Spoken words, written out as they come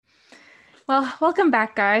Well, welcome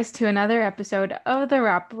back, guys, to another episode of the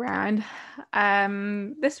Wraparound.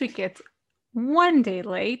 This week it's one day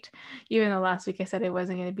late, even though last week I said it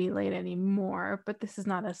wasn't going to be late anymore, but this is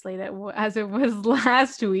not as late as it was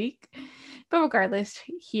last week. But regardless,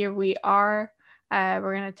 here we are.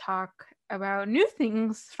 We're going to talk about new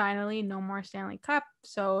things, finally. No more Stanley Cup.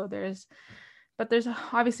 But there's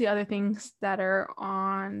obviously other things that are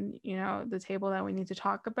on, the table that we need to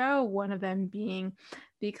talk about. One of them being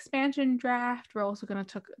the expansion draft. We're also going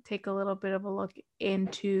to take a little bit of a look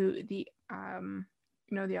into the,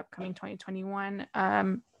 the upcoming 2021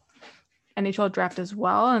 NHL draft as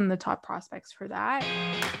well, and the top prospects for that.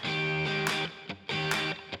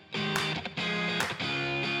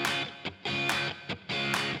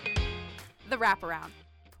 The Wraparound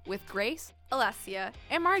with Grace, Alessia,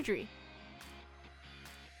 and Marjorie.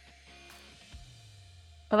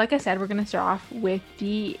 But like I said, we're going to start off with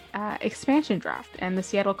the expansion draft and the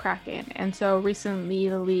Seattle Kraken. And so recently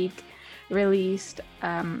the league released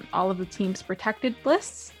all of the teams' protected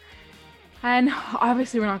lists. And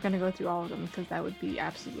obviously we're not going to go through all of them because that would be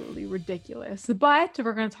absolutely ridiculous. But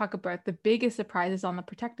we're going to talk about the biggest surprises on the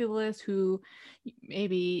protected list, who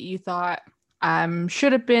maybe you thought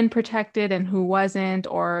should have been protected and who wasn't,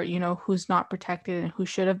 or, who's not protected and who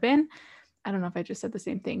should have been. I don't know if I just said the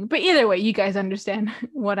same thing, but either way, you guys understand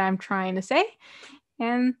what I'm trying to say.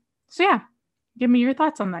 And so, yeah, give me your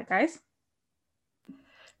thoughts on that, guys.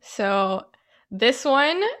 So this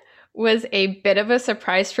one was a bit of a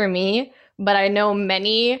surprise for me, but I know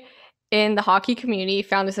many in the hockey community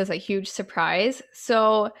found this as a huge surprise.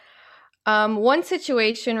 So one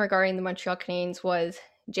situation regarding the Montreal Canadiens was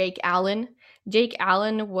Jake Allen. Jake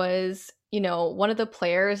Allen was one of the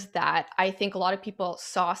players that I think a lot of people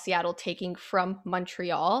saw Seattle taking from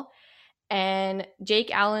Montreal. And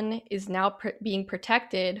Jake Allen is now being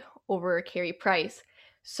protected over Carey Price.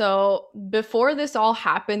 So before this all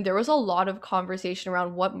happened, there was a lot of conversation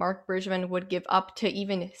around what Marc Bergevin would give up to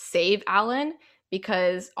even save Allen,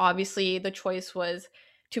 because obviously the choice was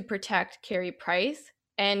to protect Carey Price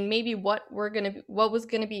and maybe what was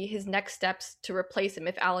going to be his next steps to replace him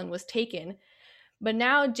if Allen was taken. But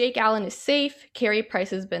now Jake Allen is safe. Carey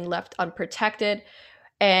Price has been left unprotected.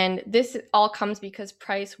 And this all comes because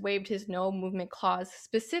Price waived his no movement clause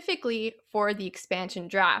specifically for the expansion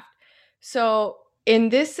draft. So in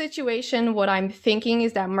this situation, what I'm thinking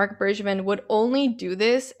is that Marc Bergevin would only do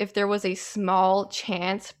this if there was a small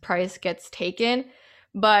chance Price gets taken.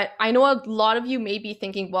 But I know a lot of you may be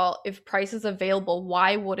thinking, well, if Price is available,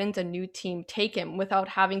 why wouldn't a new team take him without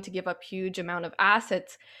having to give up huge amount of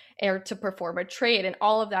assets or to perform a trade and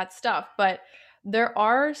all of that stuff? But there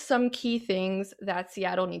are some key things that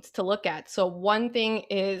Seattle needs to look at. So one thing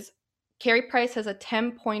is Carey Price has a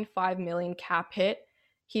 $10.5 million cap hit.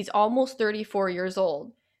 He's almost 34 years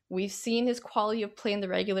old. We've seen his quality of play in the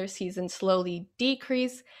regular season slowly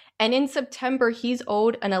decrease. And in September, he's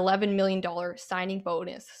owed an $11 million signing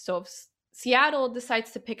bonus. So if Seattle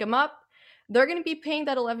decides to pick him up, they're going to be paying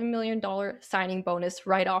that $11 million signing bonus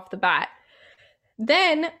right off the bat.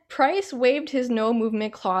 Then Price waived his no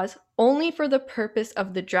movement clause only for the purpose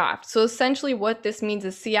of the draft. So essentially what this means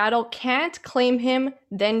is Seattle can't claim him,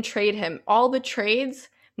 then trade him. All the trades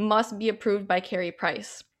must be approved by Carey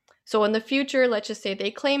Price. So in the future, let's just say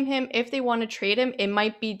they claim him. If they want to trade him, it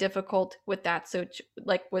might be difficult with that. So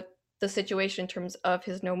with the situation in terms of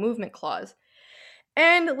his no movement clause.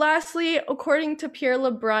 And lastly, according to Pierre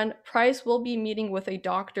LeBrun, Price will be meeting with a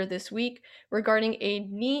doctor this week regarding a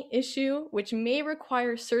knee issue, which may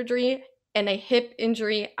require surgery, and a hip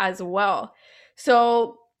injury as well.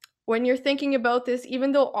 So when you're thinking about this,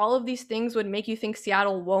 even though all of these things would make you think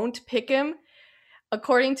Seattle won't pick him,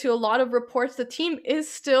 according to a lot of reports, the team is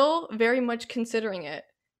still very much considering it.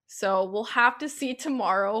 So we'll have to see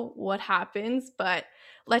tomorrow what happens, but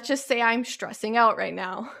let's just say I'm stressing out right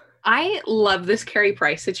now. I love this Carey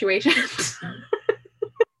Price situation.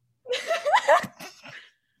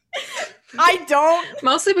 I don't.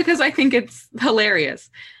 Mostly because I think it's hilarious.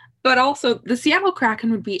 But also, the Seattle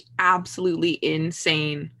Kraken would be absolutely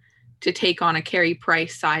insane to take on a Carey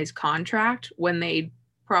Price size contract when they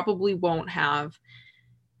probably won't have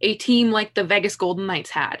a team like the Vegas Golden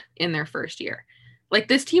Knights had in their first year. Like,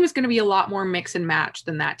 this team is going to be a lot more mix and match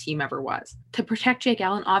than that team ever was. To protect Jake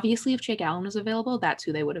Allen, obviously, if Jake Allen was available, that's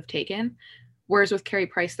who they would have taken. Whereas with Carey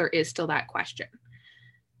Price, there is still that question.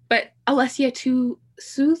 But Alessia, to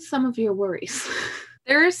soothe some of your worries,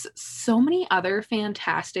 there's so many other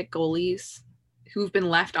fantastic goalies who've been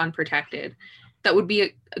left unprotected that would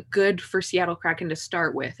be a good for Seattle Kraken to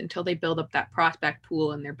start with until they build up that prospect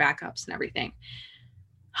pool and their backups and everything.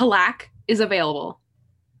 Halak is available.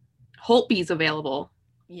 Holtby's available.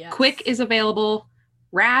 Yes. Quick is available,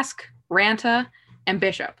 Rask, Ranta, and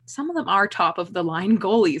Bishop. Some of them are top of the line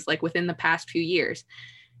goalies, like within the past few years.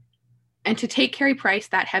 And to take Carey Price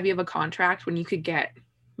that heavy of a contract when you could get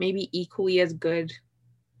maybe equally as good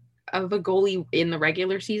of a goalie in the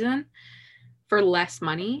regular season for less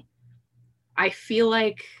money, I feel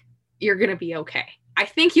like you're going to be okay. I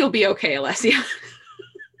think you'll be okay, Alessia.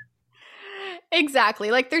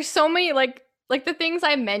 Exactly. Like there's so many like the things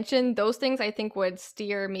I mentioned, those things I think would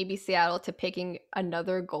steer maybe Seattle to picking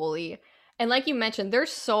another goalie. And like you mentioned, there's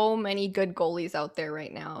so many good goalies out there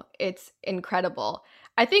right now. It's incredible.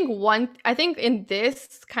 I think in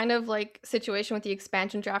this kind of like situation with the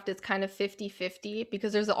expansion draft, it's kind of 50-50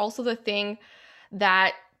 because there's also the thing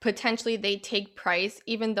that potentially they take Price,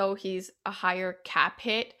 even though he's a higher cap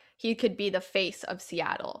hit, he could be the face of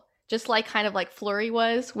Seattle. Just like kind of like Fleury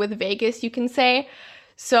was with Vegas, you can say.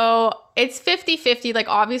 So it's 50-50. Like,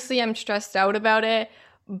 obviously, I'm stressed out about it.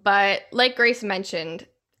 But like Grace mentioned,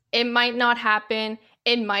 it might not happen.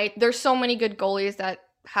 It might. There's so many good goalies that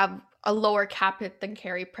have a lower cap hit than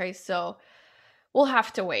Carey Price. So we'll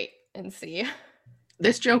have to wait and see.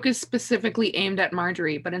 This joke is specifically aimed at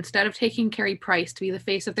Marjorie, but instead of taking Carey Price to be the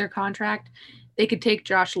face of their contract, they could take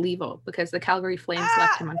Josh Levo because the Calgary Flames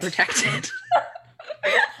left him unprotected.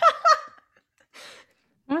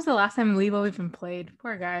 When was the last time Levo even played?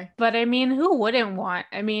 Poor guy. But I mean, who wouldn't want?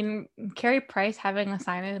 I mean, Carey Price having a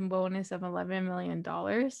sign-in bonus of $11 million.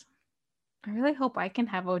 I really hope I can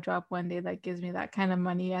have a job one day that gives me that kind of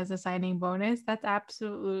money as a signing bonus. That's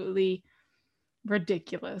absolutely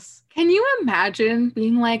ridiculous. Can you imagine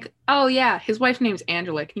being like, oh yeah, his wife's name's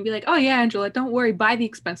Angela. Can you be like, oh yeah, Angela, don't worry, buy the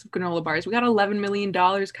expensive granola bars. We got $11 million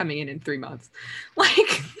coming in 3 months.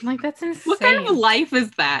 Like that's insane. What kind of life is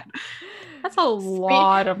that? That's a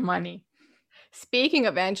lot of money. Speaking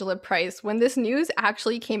of Angela Price, when this news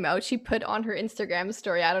actually came out, she put on her Instagram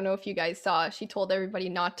story, I don't know if you guys saw, she told everybody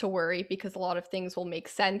not to worry because a lot of things will make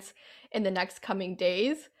sense in the next coming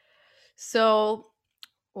days. So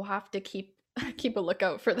we'll have to keep a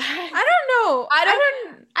lookout for that. I don't know. I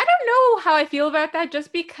don't know how I feel about that,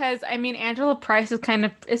 just because I mean Angela Price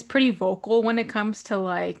is pretty vocal when it comes to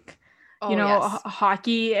like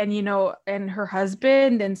hockey and and her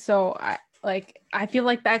husband, and so I feel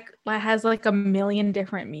like that has like a million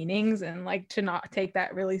different meanings, and like to not take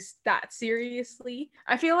that really that seriously.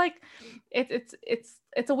 I feel like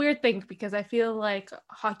it's a weird thing because I feel like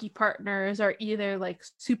hockey partners are either like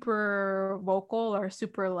super vocal or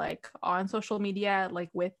super like on social media like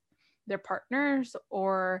with their partners,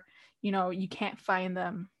 or you can't find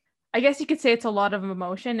them. I guess you could say it's a lot of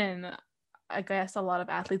emotion, and I guess a lot of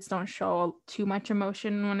athletes don't show too much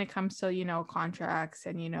emotion when it comes to, contracts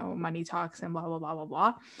and, money talks and blah, blah, blah, blah,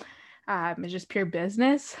 blah. It's just pure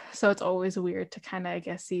business. So it's always weird to kind of, I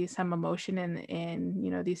guess, see some emotion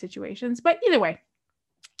in these situations. But either way,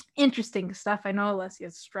 interesting stuff. I know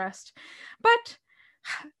Alessia's stressed, but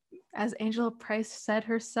as Angela Price said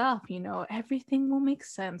herself, everything will make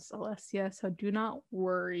sense, Alessia. So do not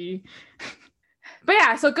worry. But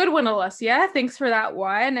yeah, so good one, Alessia. Thanks for that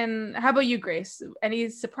one. And how about you, Grace? Any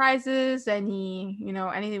surprises?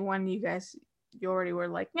 Anyone you already were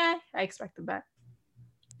like, I expected that.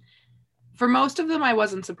 For most of them, I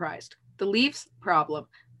wasn't surprised. The Leafs, problem.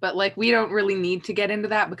 But we don't really need to get into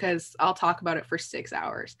that because I'll talk about it for 6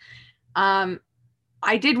 hours.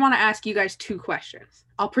 I did want to ask you guys 2 questions.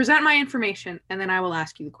 I'll present my information and then I will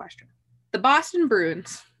ask you the question. The Boston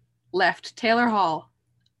Bruins left Taylor Hall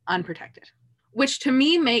unprotected, which to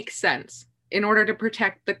me makes sense in order to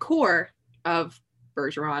protect the core of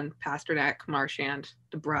Bergeron, Pasternak, Marchand,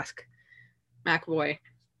 DeBrusk, McAvoy,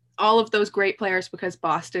 all of those great players, because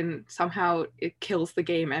Boston somehow it kills the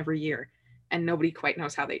game every year and nobody quite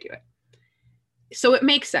knows how they do it. So it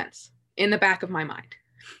makes sense in the back of my mind.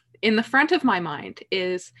 In the front of my mind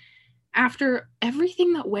is after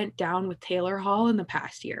everything that went down with Taylor Hall in the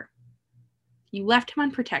past year, you left him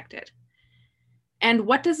unprotected. And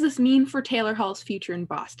what does this mean for Taylor Hall's future in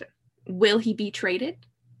Boston? Will he be traded?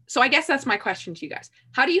 So I guess that's my question to you guys.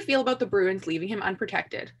 How do you feel about the Bruins leaving him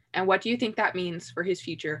unprotected? And what do you think that means for his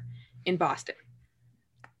future in Boston?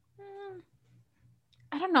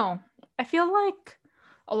 I don't know. I feel like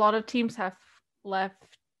a lot of teams have left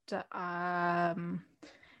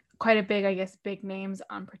quite a big names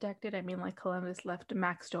unprotected. I mean, like Columbus left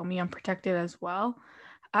Max Domi unprotected as well.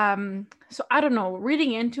 So I don't know.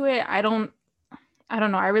 Reading into it, I don't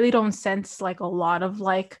know. I really don't sense like a lot of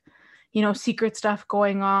secret stuff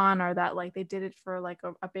going on, or that like they did it for like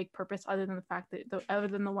a big purpose, other than the fact that other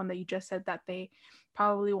than the one that you just said, that they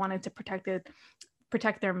probably wanted to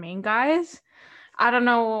protect their main guys. I don't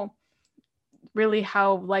know. really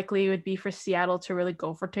how likely it would be for Seattle to really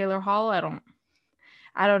go for Taylor Hall. I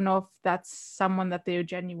don't know if that's someone that they would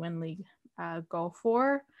genuinely go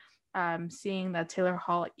for. Seeing that Taylor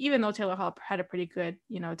Hall, even though Taylor Hall had a pretty good,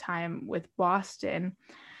 time with Boston,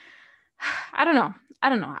 I don't know.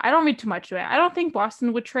 I don't read too much to it. I don't think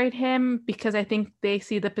Boston would trade him because I think they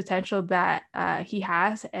see the potential that he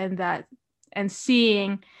has, and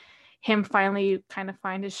seeing him finally kind of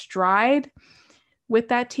find his stride with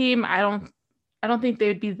that team, I don't think they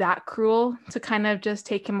would be that cruel to kind of just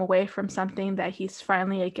take him away from something that he's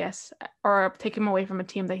finally, I guess, or take him away from a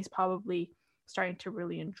team that he's probably starting to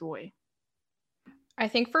really enjoy. I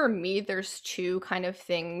think for me, there's two kind of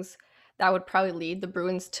things that would probably lead the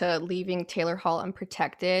Bruins to leaving Taylor Hall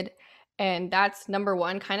unprotected. And that's number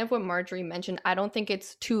one, kind of what Marjorie mentioned. I don't think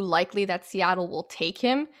it's too likely that Seattle will take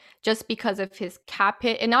him just because of his cap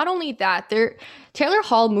hit. And not only that, Taylor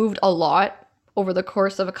Hall moved a lot over the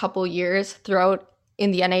course of a couple years throughout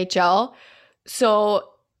in the NHL. So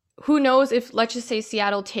who knows if, let's just say,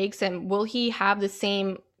 Seattle takes him, will he have the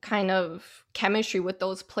same kind of chemistry with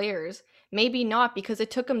those players? Maybe not, because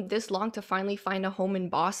it took him this long to finally find a home in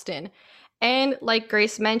Boston. And like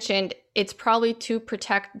Grace mentioned, it's probably to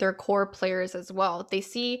protect their core players as well. They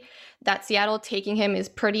see that Seattle taking him is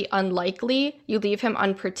pretty unlikely. You leave him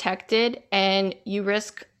unprotected and you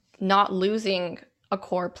risk not losing a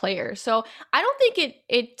core player. So I don't think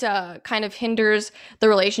it kind of hinders the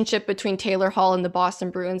relationship between Taylor Hall and the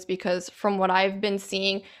Boston Bruins, because from what I've been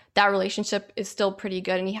seeing, that relationship is still pretty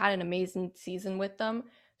good and he had an amazing season with them.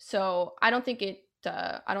 So I don't think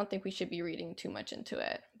we should be reading too much into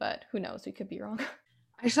it, but who knows? We could be wrong.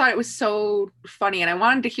 I just thought it was so funny, and I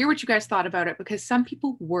wanted to hear what you guys thought about it, because some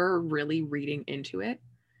people were really reading into it,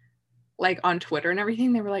 like on Twitter and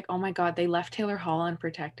everything. They were like, oh my God, they left Taylor Hall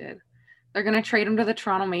unprotected. They're going to trade him to the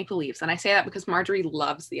Toronto Maple Leafs. And I say that because Marjorie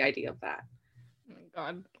loves the idea of that. Oh my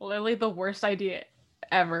God, literally the worst idea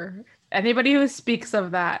ever. Anybody who speaks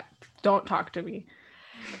of that, don't talk to me.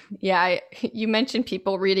 Yeah, you mentioned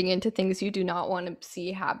people reading into things. You do not want to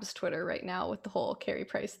see Habs Twitter right now with the whole Carey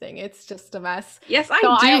Price thing. It's just a mess. Yes, I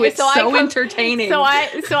do. It's so entertaining. So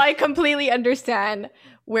I completely understand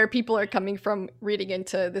where people are coming from reading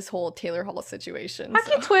into this whole Taylor Hall situation.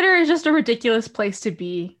 Hockey Twitter is just a ridiculous place to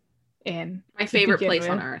be in. My favorite place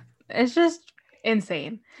on earth. It's just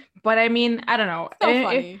insane. But I mean, I don't know. So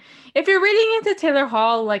funny. If you're reading into Taylor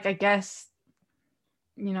Hall, like, I guess,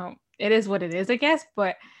 it is what it is, I guess,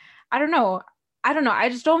 but I don't know. I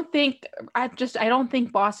don't think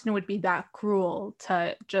Boston would be that cruel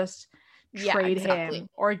to just trade him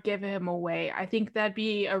or give him away. I think that'd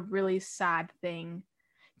be a really sad thing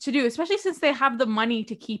to do, especially since they have the money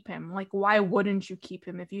to keep him. Like, why wouldn't you keep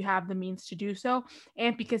him if you have the means to do so?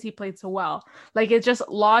 And because he played so well. Like, it just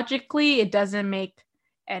logically, it doesn't make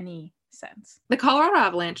any sense. The Colorado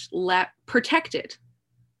Avalanche protected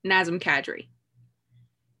Nazem Kadri.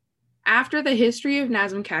 After the history of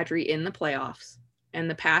Nazem Kadri in the playoffs and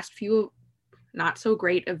the past few not so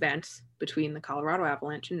great events between the Colorado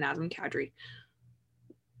Avalanche and Nazem Kadri,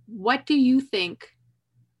 what do you think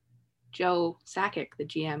Joe Sakic, the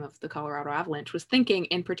GM of the Colorado Avalanche, was thinking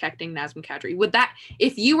in protecting Nazem Kadri? Would that,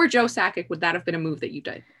 if you were Joe Sakic, would that have been a move that you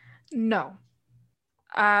did? No.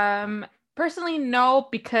 Personally, no,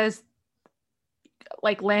 because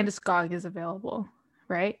like Landeskog is available,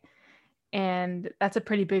 right? And that's a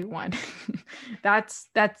pretty big one. that's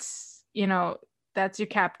your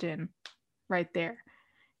captain right there.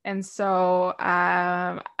 And so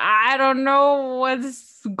I don't know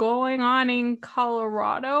what's going on in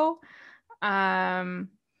Colorado.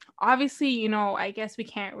 Obviously, I guess we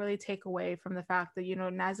can't really take away from the fact that,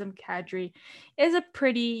 Nazem Kadri is a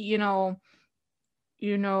pretty,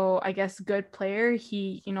 I guess, good player.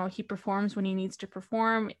 He performs when he needs to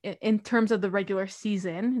perform in terms of the regular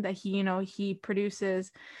season, that he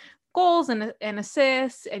produces goals and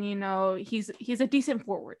assists, and, he's a decent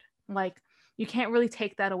forward. Like, you can't really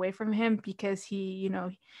take that away from him because he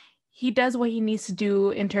does what he needs to do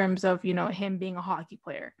in terms of, him being a hockey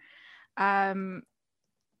player.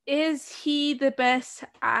 Is he the best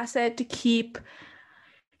asset to keep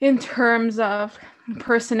in terms of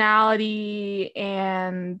personality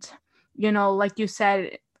and, like you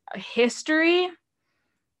said, history?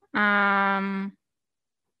 I'm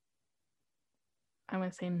going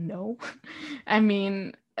to say no. I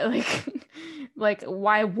mean, like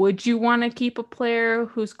why would you want to keep a player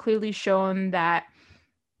who's clearly shown that,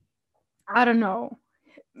 I don't know,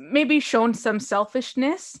 maybe shown some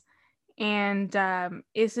selfishness and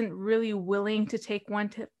isn't really willing to take one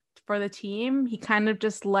for the team? He kind of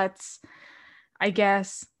just lets, I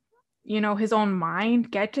guess, his own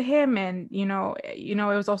mind get to him. And, it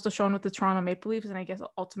was also shown with the Toronto Maple Leafs. And I guess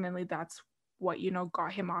ultimately that's what,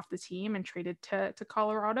 got him off the team and traded to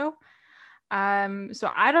Colorado.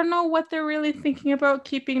 So I don't know what they're really thinking about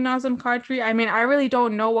keeping Nazem Kadri. I mean, I really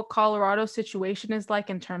don't know what Colorado's situation is like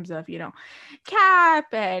in terms of,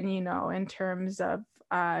 cap and, in terms of,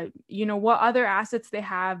 what other assets they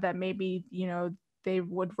have that maybe, they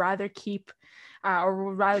would rather keep or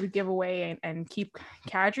would rather give away and keep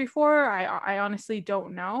Kadri for. I honestly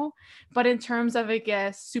don't know. But in terms of, I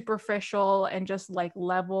guess, superficial and just like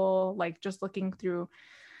level, like just looking through,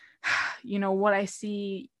 what I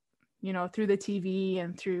see, through the TV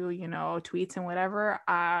and through, tweets and whatever.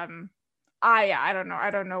 I don't know. I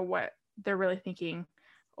don't know what they're really thinking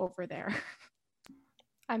over there.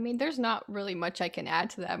 I mean, there's not really much I can add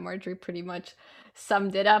to that. Marjorie pretty much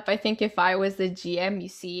summed it up. I think if I was the GM, you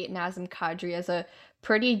see Nazem Kadri as a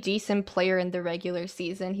pretty decent player in the regular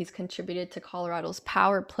season. He's contributed to Colorado's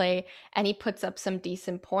power play, and he puts up some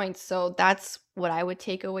decent points. So that's what I would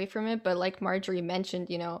take away from it. But like Marjorie mentioned,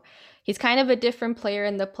 he's kind of a different player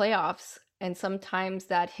in the playoffs, and sometimes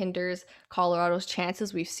that hinders Colorado's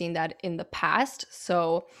chances. We've seen that in the past.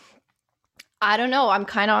 So I don't know. I'm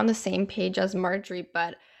kind of on the same page as Marjorie,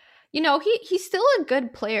 but he's still a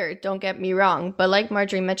good player, don't get me wrong. But like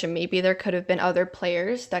Marjorie mentioned, maybe there could have been other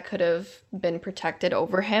players that could have been protected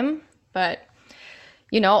over him. But,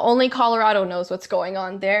 only Colorado knows what's going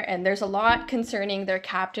on there. And there's a lot concerning their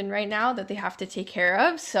captain right now that they have to take care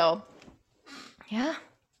of. So, yeah.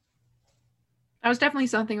 That was definitely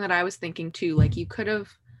something that I was thinking too. Like, you could have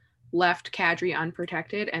left Kadri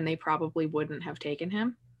unprotected and they probably wouldn't have taken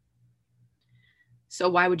him. So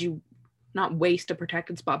why would you not waste a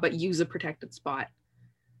protected spot, but use a protected spot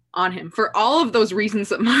on him for all of those reasons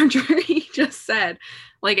that Marjorie just said?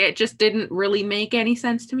 Like, it just didn't really make any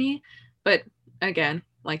sense to me. But again,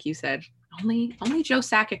 like you said, only Joe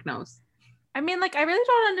Sakic knows. I mean, like, I really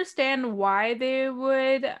don't understand why they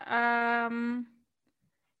would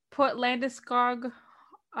put Landeskog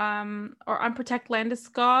or unprotect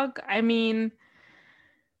Landeskog. I mean,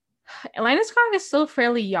 Landeskog is still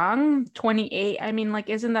fairly young, 28. I mean, like,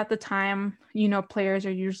 isn't that the time, players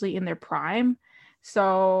are usually in their prime?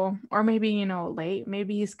 So, or maybe, late.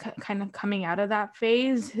 Maybe he's kind of coming out of that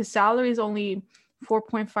phase. His salary is only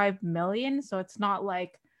 $4.5 million. So it's not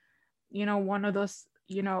like, one of those,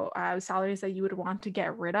 salaries that you would want to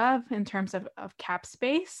get rid of in terms of cap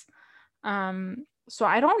space. So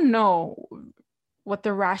I don't know what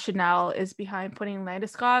the rationale is behind putting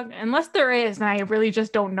Landeskog, unless there is, and I really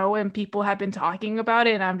just don't know, and people have been talking about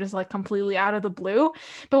it and I'm just like completely out of the blue.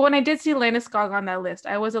 But when I did see Landeskog on that list,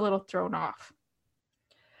 I was a little thrown off.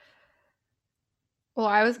 Well,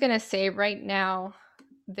 I was gonna say right now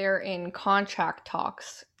they're in contract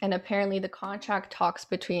talks, and apparently the contract talks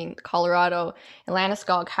between Colorado and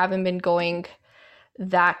Landeskog haven't been going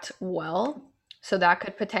that well, so that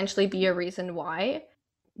could potentially be a reason why.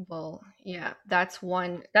 Well, yeah, that's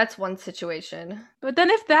one situation. But then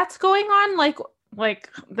if that's going on, like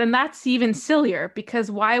then that's even sillier, because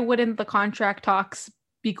why wouldn't the contract talks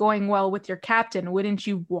be going well with your captain? Wouldn't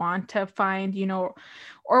you want to find,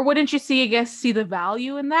 or wouldn't you see the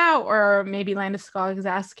value in that? Or maybe Landeskog is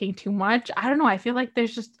asking too much. I don't know. I feel like I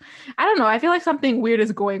feel like something weird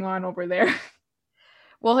is going on over there.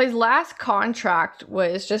 Well, his last contract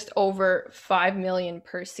was just over $5 million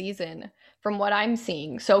per season from what I'm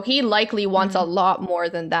seeing. So he likely wants a lot more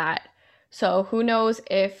than that. So who knows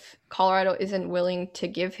if Colorado isn't willing to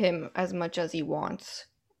give him as much as he wants.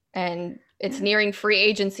 And it's nearing free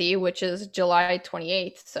agency, which is July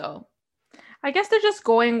 28th. So I guess they're just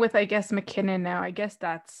going with, McKinnon now. I guess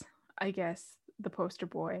that's, the poster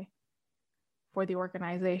boy for the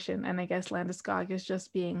organization. And I guess Landeskog is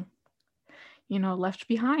just being, left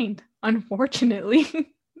behind, unfortunately.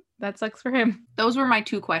 That sucks for him. Those were my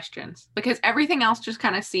two questions, because everything else just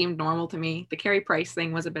kind of seemed normal to me. The Carey Price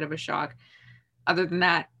thing was a bit of a shock. Other than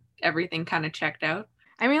that, everything kind of checked out.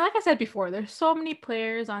 I mean, like I said before, there's so many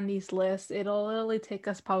players on these lists. It'll literally take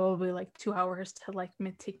us probably like 2 hours to like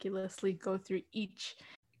meticulously go through each.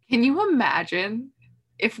 Can you imagine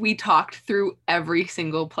if we talked through every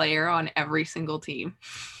single player on every single team?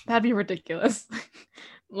 That'd be ridiculous.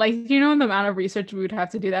 Like, the amount of research we would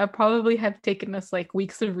have to do. That would probably have taken us like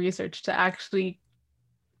weeks of research to actually.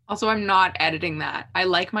 Also, I'm not editing that. I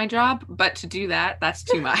like my job, but to do that, that's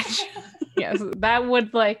too much. Yes, that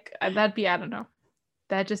would that'd be, I don't know.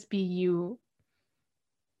 That'd just be you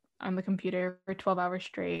on the computer for 12 hours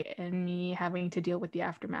straight and me having to deal with the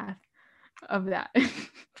aftermath. of that.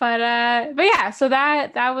 But yeah, so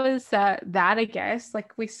that was that, I guess.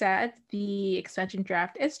 Like we said, the expansion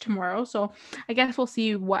draft is tomorrow, so I guess we'll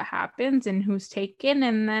see what happens and who's taken,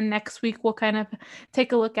 and then next week we'll kind of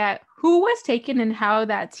take a look at who was taken and how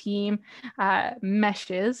that team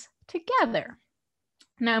meshes together.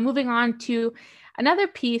 Now, moving on to another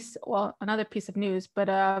piece of news, but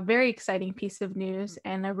a very exciting piece of news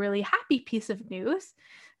and a really happy piece of news,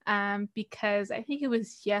 because I think it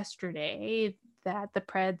was yesterday that the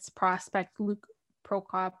Preds prospect Luke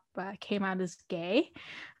Prokop came out as gay,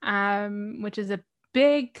 which is a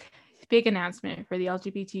big announcement for the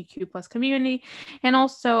LGBTQ plus community, and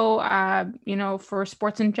also for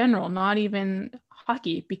sports in general, not even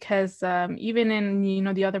hockey, because even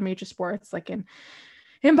in the other major sports, like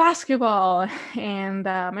in basketball and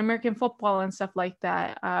American football and stuff like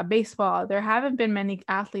that, baseball, there haven't been many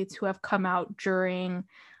athletes who have come out during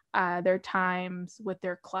their times with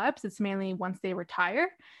their clubs. It's mainly once they retire.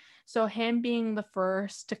 So him being the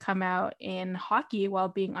first to come out in hockey while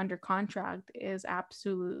being under contract is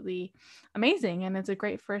absolutely amazing. And it's a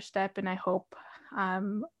great first step. And I hope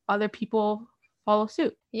other people follow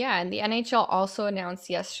suit. Yeah, and the NHL also announced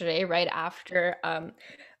yesterday, right after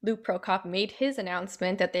Luke Prokop made his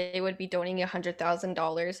announcement, that they would be donating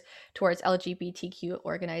 $100,000 towards LGBTQ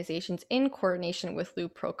organizations in coordination with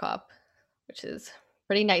Luke Prokop, which is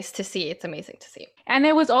pretty nice to see. It's amazing to see. And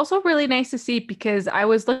it was also really nice to see, because I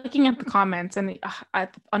was looking at the comments and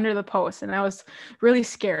under the post, and I was really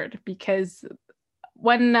scared, because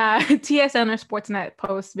when TSN or Sportsnet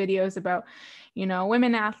posts videos about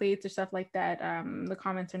women athletes or stuff like that, the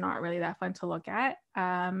comments are not really that fun to look at.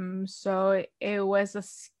 So it was a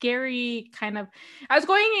scary kind of, I was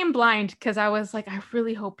going in blind, because I was like, I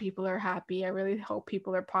really hope people are happy. I really hope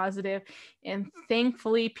people are positive. And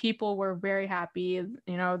thankfully people were very happy.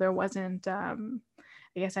 There wasn't I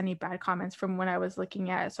guess any bad comments from what I was looking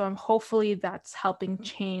at. So hopefully that's helping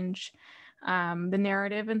change the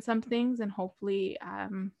narrative in some things, and hopefully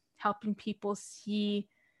helping people see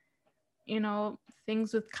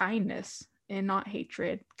things with kindness and not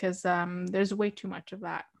hatred, because there's way too much of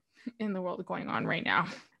that in the world going on right now.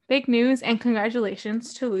 Big news, and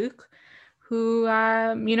congratulations to Luke, who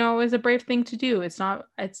is a brave thing to do. It's not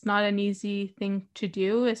an easy thing to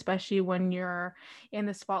do, especially when you're in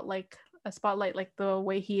the spotlight like the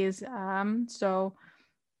way he is. So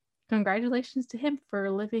congratulations to him for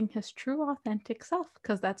living his true, authentic self,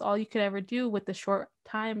 because that's all you could ever do with the short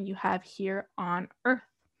time you have here on Earth.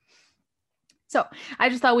 So I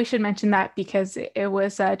just thought we should mention that, because it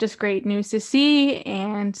was just great news to see,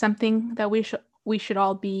 and something that we should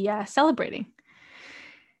all be celebrating.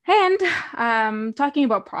 And talking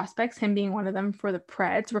about prospects, him being one of them for the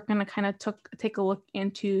Preds, we're going to kind of take a look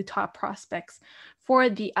into top prospects for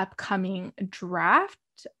the upcoming draft.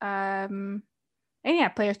 And yeah,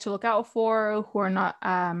 players to look out for who are not,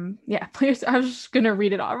 players. I was just going to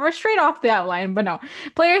read it off straight off the outline, but no,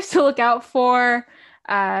 players to look out for.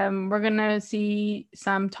 We're going to see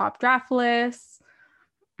some top draft lists.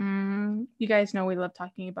 You guys know we love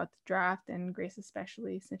talking about the draft, and Grace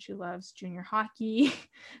especially, since she loves junior hockey.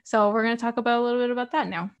 So we're going to talk about a little bit about that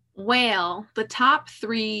now. Well, the top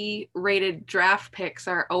 3 rated draft picks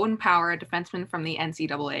are Owen Power, a defenseman from the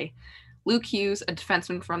NCAA, Luke Hughes, a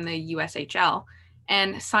defenseman from the USHL,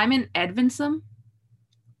 and Simon Edvinsson.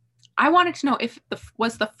 I wanted to know if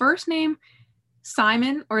was the first name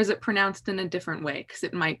Simon, or is it pronounced in a different way? Because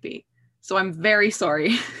it might be. So I'm very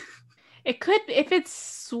sorry. It could, if it's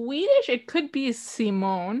Swedish, it could be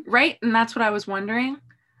Simone. Right? And that's what I was wondering.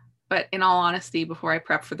 But in all honesty, before I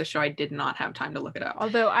prepped for the show, I did not have time to look it up.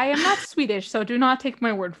 Although I am not Swedish, so do not take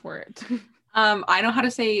my word for it. I know how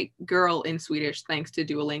to say girl in Swedish thanks to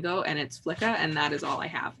Duolingo, and it's Flicka, and that is all I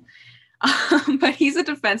have. But he's a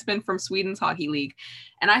defenseman from Sweden's Hockey League.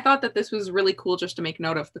 And I thought that this was really cool just to make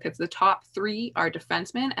note of, because the top 3 are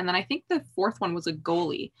defensemen. And then I think the 4th one was a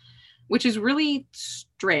goalie, which is really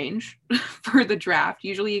strange for the draft.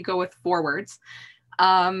 Usually you go with forwards.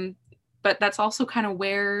 But that's also kind of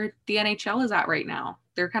where the NHL is at right now.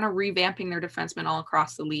 They're kind of revamping their defensemen all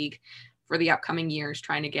across the league for the upcoming years,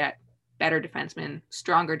 trying to get better defensemen,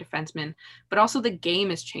 stronger defensemen, but also the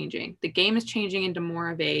game is changing. The game is changing into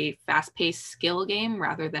more of a fast-paced skill game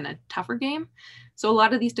rather than a tougher game. So a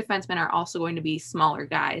lot of these defensemen are also going to be smaller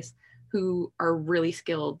guys who are really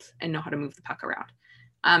skilled and know how to move the puck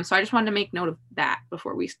around. So I just wanted to make note of that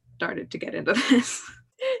before we started to get into this.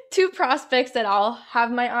 2 prospects that I'll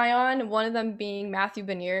have my eye on, one of them being Matthew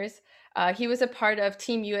Beniers. He was a part of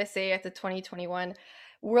Team USA at the 2021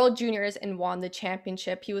 World Juniors and won the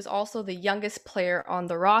championship. He was also the youngest player on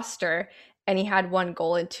the roster. and he had 1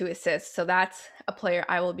 goal and 2 assists. So that's a player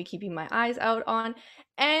I will be keeping my eyes out on.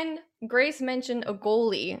 And Grace mentioned a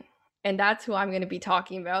goalie, and that's who I'm going to be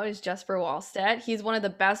talking about, is Jesper Wallstedt. He's one of the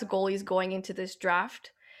best goalies going into this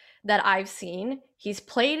draft that I've seen. He's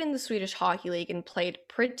played in the Swedish Hockey League and played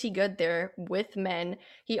pretty good there with men.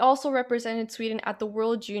 He also represented Sweden at the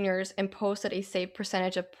World Juniors and posted a save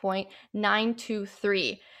percentage of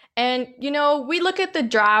 .923. And, we look at the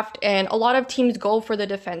draft and a lot of teams go for the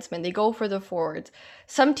defensemen. They go for the forwards.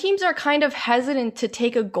 Some teams are kind of hesitant to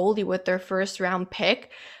take a goalie with their first round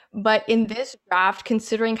pick. But in this draft,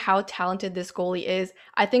 considering how talented this goalie is,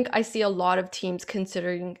 I think I see a lot of teams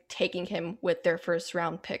considering taking him with their first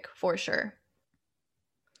round pick for sure.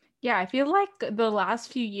 Yeah, I feel like the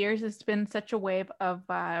last few years it's been such a wave of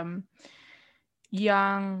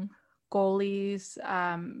young goalies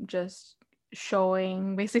just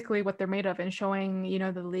showing basically what they're made of and showing,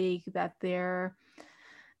 the league that they're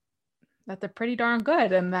pretty darn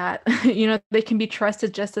good and that, they can be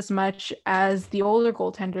trusted just as much as the older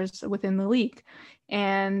goaltenders within the league.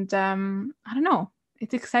 And I don't know,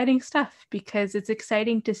 it's exciting stuff because it's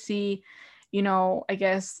exciting to see, I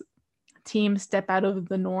guess, teams step out of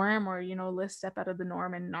the norm or, lists step out of the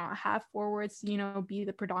norm and not have forwards, be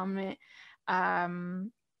the predominant,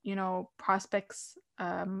 prospects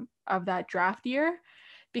of that draft year.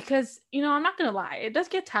 Because, I'm not going to lie, it does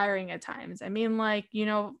get tiring at times. I mean, like,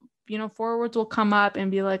 forwards will come up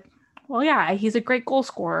and be like, well, yeah, he's a great goal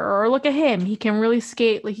scorer, or look at him, he can really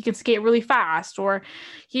skate, like he can skate really fast, or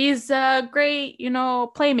he's a great,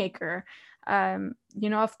 playmaker.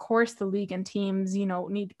 Of course the league and teams,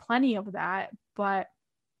 need plenty of that, but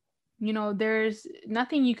there's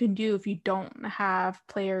nothing you can do if you don't have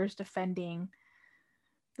players defending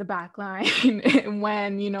the back line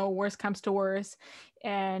when, worst comes to worst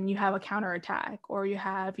and you have a counterattack, or you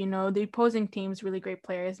have, the opposing team's really great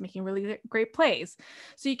players making really great plays.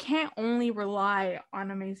 So you can't only rely on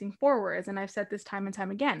amazing forwards. And I've said this time and time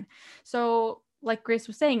again. So like Grace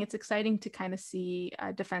was saying, it's exciting to kind of see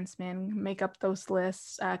defensemen make up those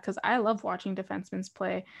lists because I love watching defensemen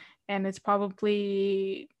play. And it's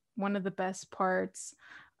probably one of the best parts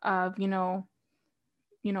of,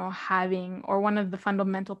 having, or one of the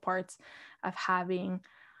fundamental parts of having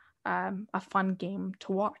a fun game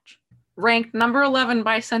to watch. Ranked number 11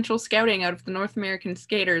 by Central Scouting out of the North American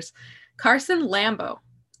skaters, Carson Lambo,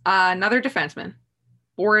 another defenseman.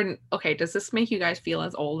 Born, okay, does this make you guys feel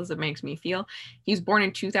as old as it makes me feel? He was born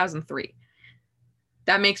in 2003.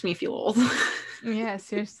 That makes me feel old. Yeah,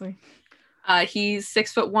 seriously. He's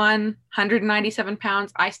 6'1", 197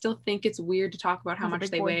 pounds. I still think it's weird to talk about how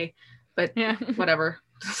much they weigh, but yeah, whatever.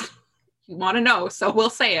 You want to know, so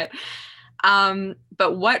we'll say it.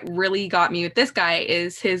 But what really got me with this guy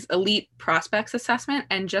is his elite prospects assessment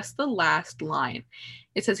and just the last line.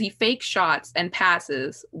 It says he fakes shots and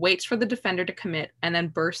passes, waits for the defender to commit, and then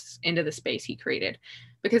bursts into the space he created.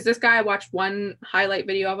 Because this guy, I watched one highlight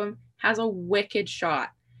video of him, has a wicked shot.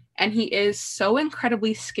 And he is so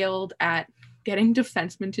incredibly skilled at getting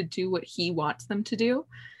defensemen to do what he wants them to do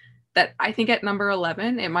that I think at number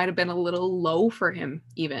 11, it might have been a little low for him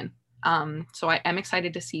even. So I am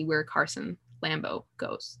excited to see where Carson Lambo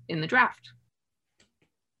goes in the draft.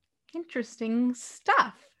 Interesting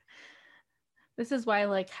stuff. This is why I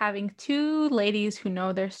like having two ladies who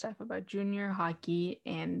know their stuff about junior hockey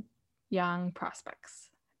and young prospects,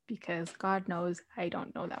 because God knows I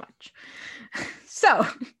don't know that much. So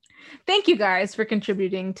thank you guys for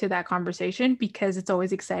contributing to that conversation, because it's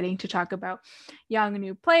always exciting to talk about young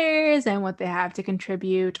new players and what they have to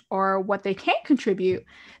contribute or what they can contribute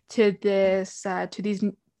to this, to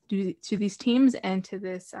these teams and to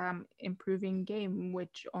this improving game,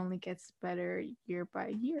 which only gets better year by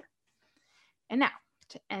year. And now,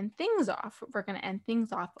 to end things off, we're going to end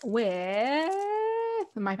things off with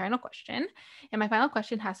my final question. And my final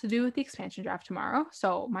question has to do with the expansion draft tomorrow.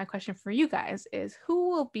 So my question for you guys is, who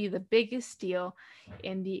will be the biggest steal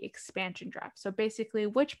in the expansion draft? So basically,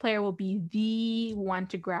 which player will be the one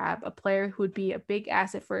to grab, a player who would be a big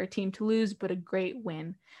asset for a team to lose, but a great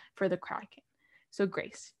win for the Kraken? So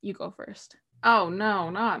Grace, you go first. Oh, no,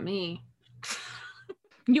 not me.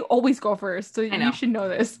 You always go first, so you should know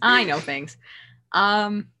this. I know things.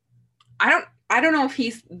 I don't know if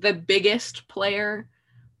he's the biggest player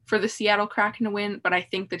for the Seattle Kraken to win, but I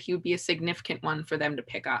think that he would be a significant one for them to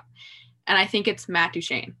pick up. And I think it's Matt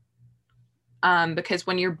Duchene. Because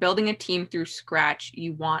when you're building a team through scratch,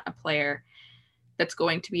 you want a player that's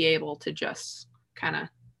going to be able to just kind of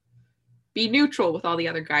be neutral with all the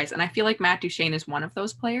other guys. And I feel like Matt Duchene is one of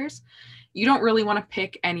those players. You don't really want to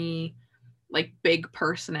pick any like big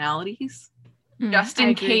personalities just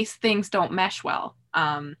in case things don't mesh well.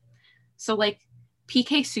 So like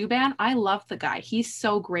PK Subban, I love the guy. He's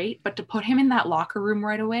so great, but to put him in that locker room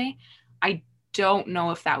right away, I don't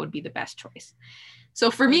know if that would be the best choice.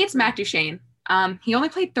 So for me, it's Matt Duchene. He only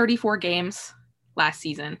played 34 games last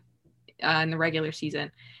season in the regular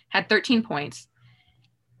season, had 13 points.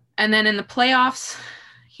 And then in the playoffs,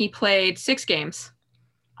 he played 6 games.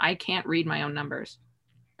 I can't read my own numbers.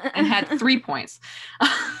 And had 3 points.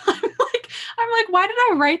 I'm like, why did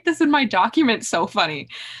I write this in my document? So funny.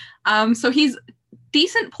 So he's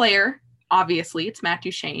decent player, obviously. It's Matt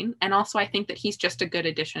Duchene. And also I think that he's just a good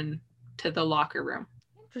addition to the locker room.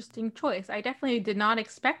 Interesting choice. I definitely did not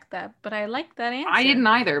expect that, but I like that answer. I didn't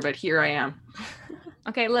either, but here I am.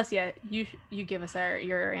 Okay, Alessia, you give us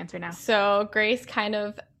your answer now. So Grace kind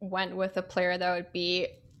of went with a player that would be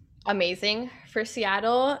amazing for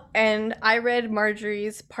Seattle. And I read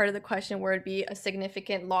Marjorie's part of the question where it'd be a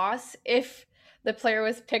significant loss if the player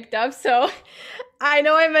was picked up. So I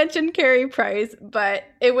know I mentioned Carey Price, but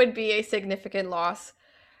it would be a significant loss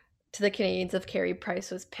to the Canadiens if Carey Price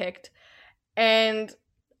was picked. And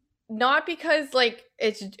not because like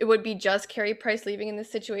it would be just Carey Price leaving in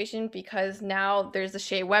this situation, because now there's the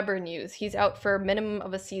Shea Weber news. He's out for a minimum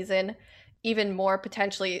of a season, even more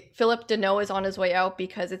potentially. Philip Deneau is on his way out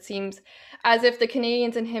because it seems as if the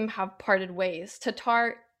Canadiens and him have parted ways.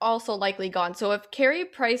 Tatar also likely gone. So if Carey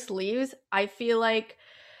Price leaves, I feel like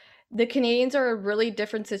the Canadiens are a really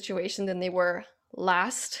different situation than they were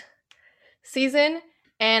last season.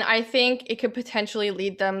 And I think it could potentially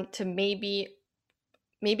lead them to maybe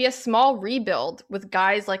a small rebuild with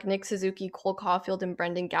guys like Nick Suzuki, Cole Caulfield, and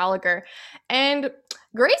Brendan Gallagher. And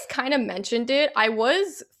Grace kind of mentioned it. I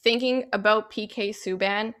was thinking about PK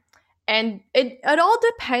Subban, and it all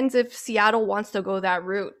depends if Seattle wants to go that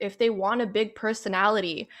route, if they want a big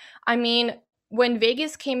personality. I mean, when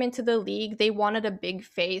Vegas came into the league, they wanted a big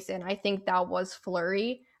face, and I think that was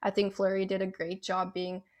Fleury. I think Fleury did a great job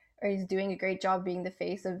he's doing a great job being the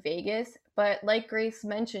face of Vegas. But like Grace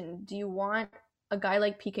mentioned, do you want a guy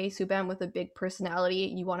like PK Subban with a big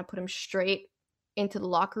personality? You want to put him straight into the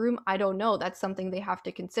locker room? I don't know. That's something they have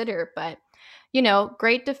to consider. But,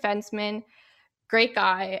 great defenseman, great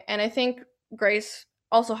guy. And I think Grace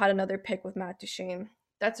also had another pick with Matt Duchene.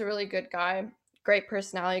 That's a really good guy. Great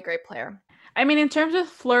personality, great player. I mean, in terms of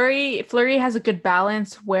Fleury has a good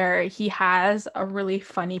balance where he has a really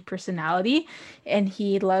funny personality and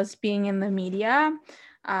he loves being in the media.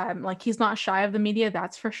 Like he's not shy of the media,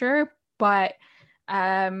 that's for sure. But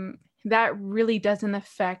that really doesn't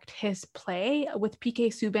affect his play. With PK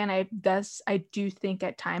Subban, I do think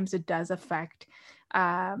at times it does affect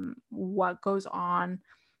what goes on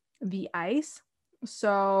the ice.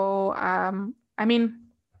 So, I mean,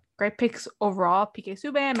 great picks overall. PK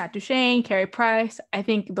Subban, Matt Duchene, Carey Price. I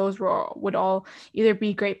think those would all either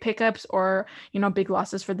be great pickups or, big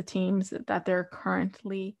losses for the teams that they're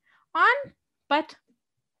currently on. But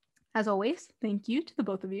as always, thank you to the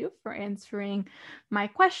both of you for answering my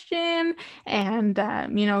question and,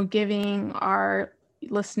 giving our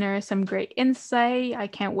listeners some great insight. I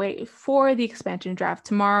can't wait for the expansion draft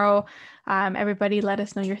tomorrow. Everybody let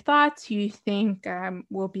us know your thoughts. You think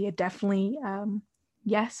will be a definitely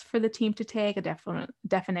yes for the team to take, a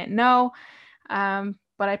definite no.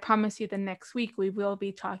 But I promise you the next week we will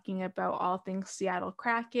be talking about all things Seattle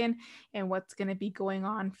Kraken and what's going to be going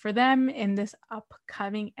on for them in this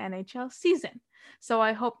upcoming NHL season. So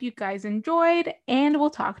I hope you guys enjoyed, and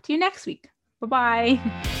we'll talk to you next week.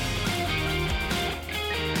 Bye-bye.